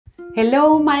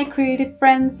Hello my creative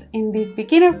friends! In this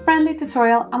beginner-friendly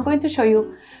tutorial, I'm going to show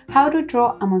you how to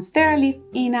draw a Monstera leaf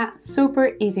in a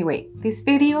super easy way. This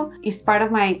video is part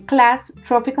of my class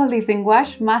Tropical Leaves in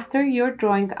Gouache, Master Your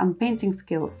Drawing and Painting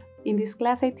Skills. In this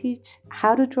class I teach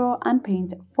how to draw and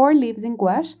paint 4 leaves in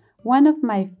gouache, one of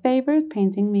my favorite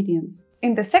painting mediums.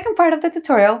 In the second part of the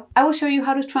tutorial, I will show you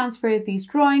how to transfer this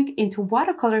drawing into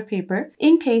watercolor paper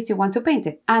in case you want to paint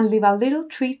it, and leave a little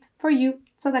treat for you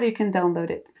so that you can download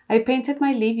it. I painted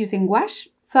my leaf using gouache,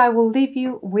 so I will leave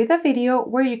you with a video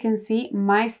where you can see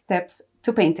my steps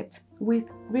to paint it, with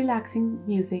relaxing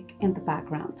music in the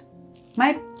background.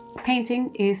 My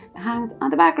painting is hanged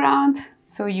on the background,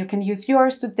 so you can use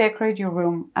yours to decorate your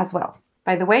room as well.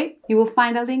 By the way, you will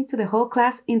find a link to the whole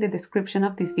class in the description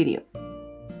of this video.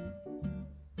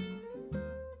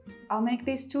 I'll make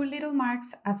these 2 little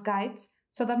marks as guides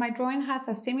so that my drawing has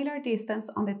a similar distance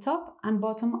on the top and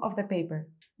bottom of the paper.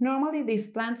 Normally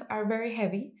these plants are very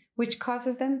heavy, which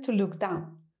causes them to look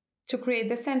down. To create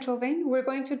the central vein, we're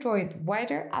going to draw it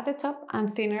wider at the top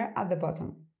and thinner at the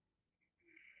bottom.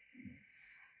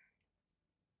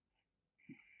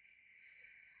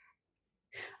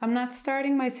 I'm not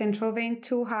starting my central vein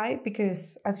too high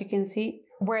because, as you can see,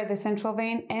 where the central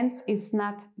vein ends is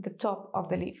not the top of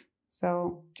the leaf.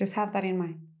 So just have that in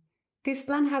mind. This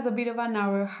plant has a bit of a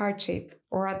narrow heart shape,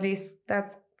 or at least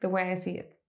that's the way I see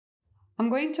it. I'm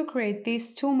going to create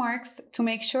these 2 marks to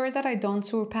make sure that I don't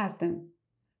surpass them.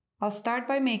 I'll start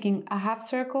by making a half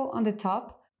circle on the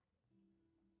top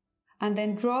and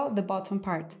then draw the bottom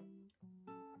part.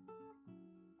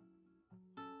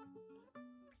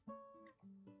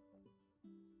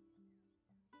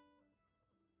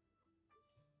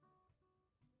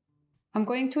 I'm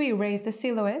going to erase the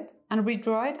silhouette and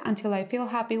redraw it until I feel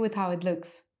happy with how it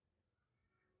looks.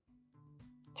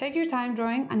 Take your time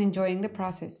drawing and enjoying the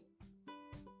process.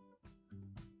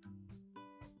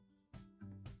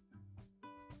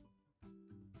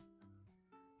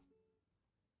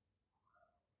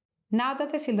 Now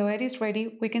that the silhouette is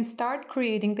ready, we can start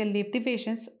creating the leaf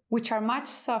divisions, which are much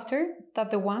softer than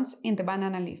the ones in the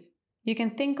banana leaf. You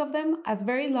can think of them as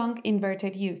very long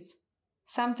inverted U's.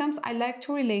 Sometimes I like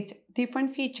to relate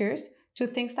different features to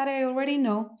things that I already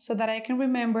know so that I can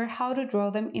remember how to draw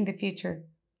them in the future.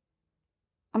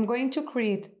 I'm going to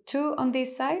create 2 on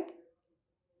this side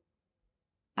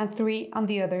and 3 on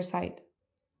the other side.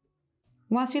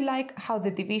 Once you like how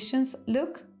the divisions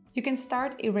look, you can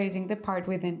start erasing the part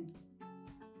within.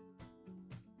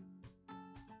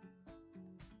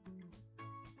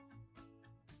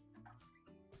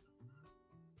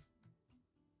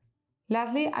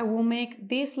 Lastly, I will make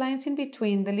these lines in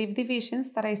between the leaf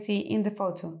divisions that I see in the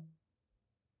photo.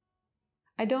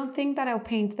 I don't think that I'll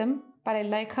paint them, but I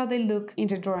like how they look in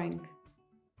the drawing.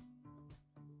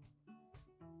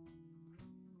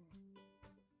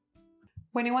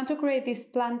 When you want to create this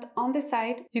plant on the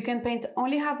side, you can paint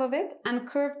only half of it and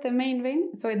curve the main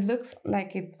vein so it looks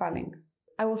like it's falling.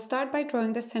 I will start by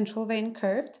drawing the central vein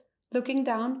curved, looking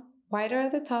down, wider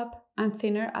at the top and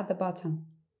thinner at the bottom.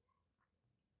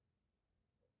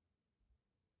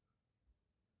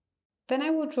 Then I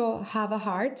will draw half a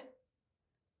heart,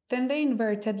 then the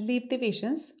inverted leaf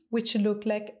divisions, which look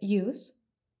like U's,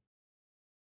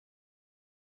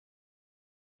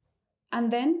 and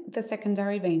then the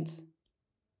secondary veins.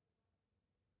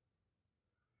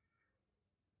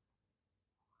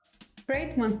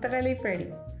 Great, Monstera leaf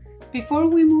ready. Before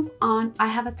we move on, I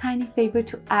have a tiny favor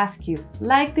to ask you.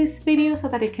 Like this video so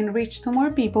that it can reach to more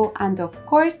people, and of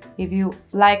course, if you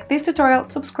like this tutorial,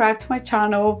 subscribe to my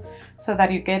channel so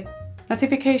that you get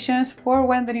notifications for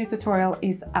when the new tutorial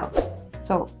is out.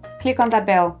 So click on that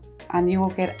bell and you will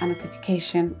get a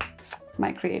notification,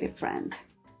 my creative friend.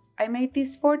 I made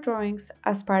these 4 drawings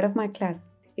as part of my class.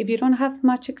 If you don't have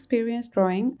much experience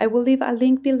drawing, I will leave a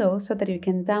link below so that you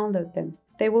can download them.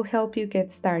 They will help you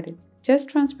get started. Just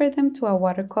transfer them to a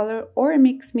watercolor or a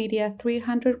mixed media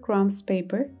 300 grams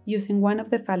paper using one of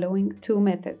the following 2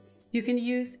 methods. You can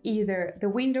use either the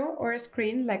window or a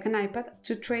screen like an iPad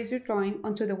to trace your drawing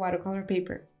onto the watercolor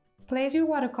paper. Place your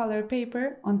watercolor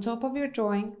paper on top of your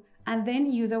drawing and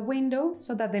then use a window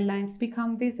so that the lines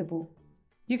become visible.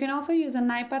 You can also use an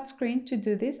iPad screen to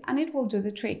do this and it will do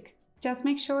the trick. Just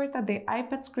make sure that the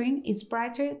iPad screen is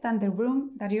brighter than the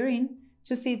room that you're in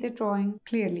to see the drawing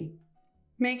clearly.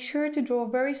 Make sure to draw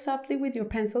very softly with your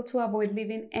pencil to avoid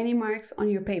leaving any marks on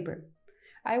your paper.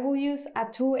 I will use a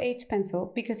 2H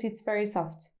pencil because it's very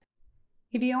soft.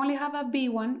 If you only have a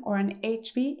B1 or an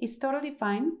HB, it's totally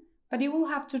fine, but you will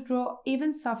have to draw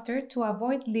even softer to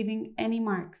avoid leaving any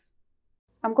marks.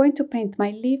 I'm going to paint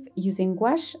my leaf using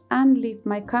gouache and leave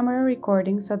my camera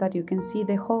recording so that you can see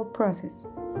the whole process.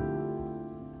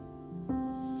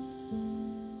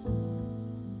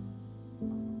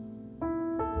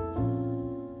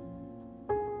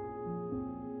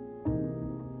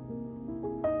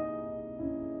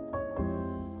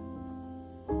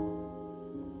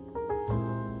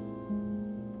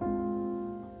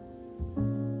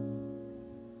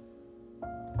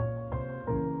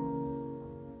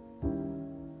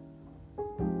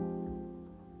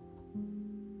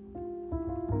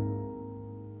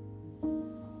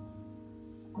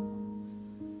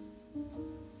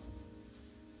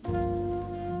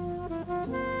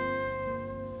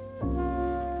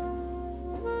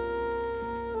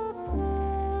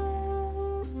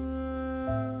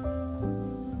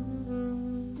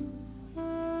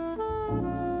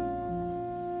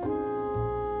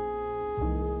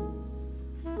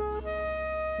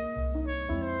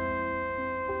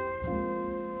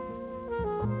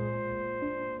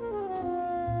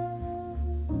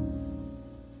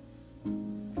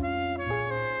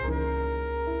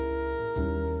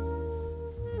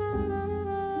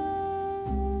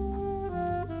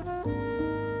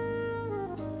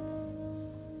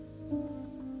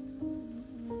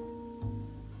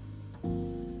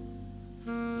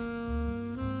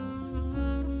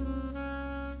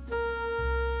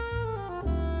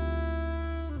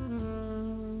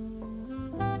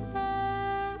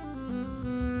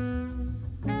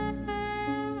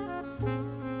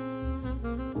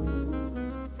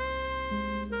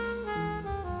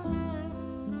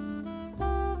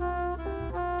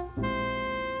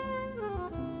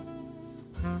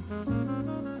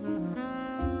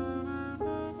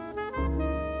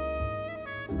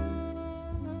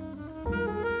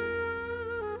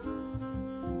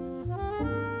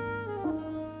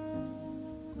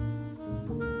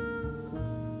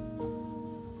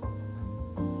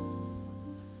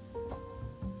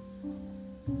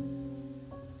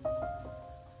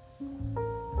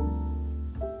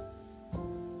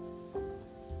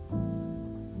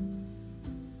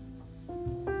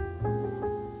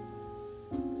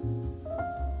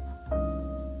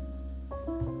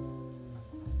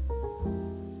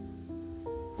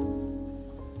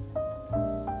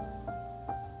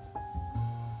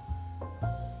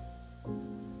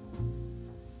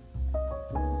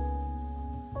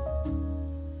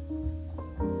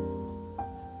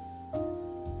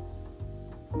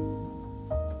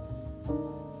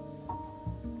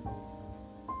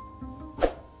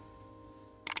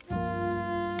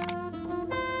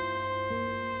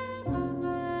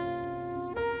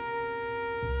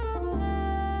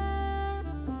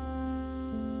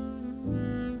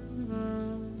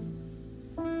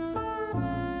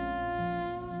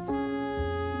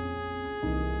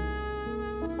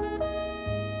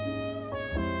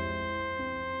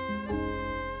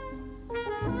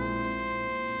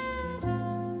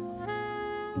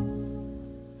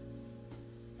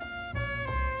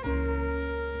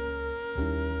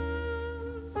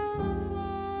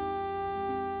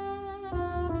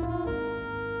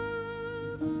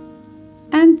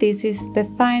 And this is the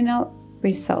final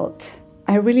result.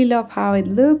 I really love how it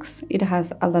looks. It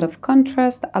has a lot of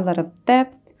contrast, a lot of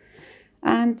depth,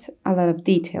 and a lot of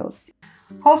details.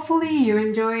 Hopefully you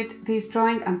enjoyed this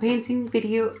drawing and painting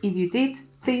video. If you did,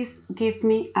 please give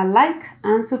me a like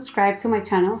and subscribe to my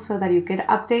channel so that you get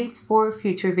updates for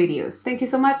future videos. Thank you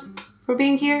so much for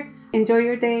being here. Enjoy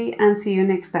your day and see you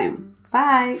next time.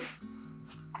 Bye!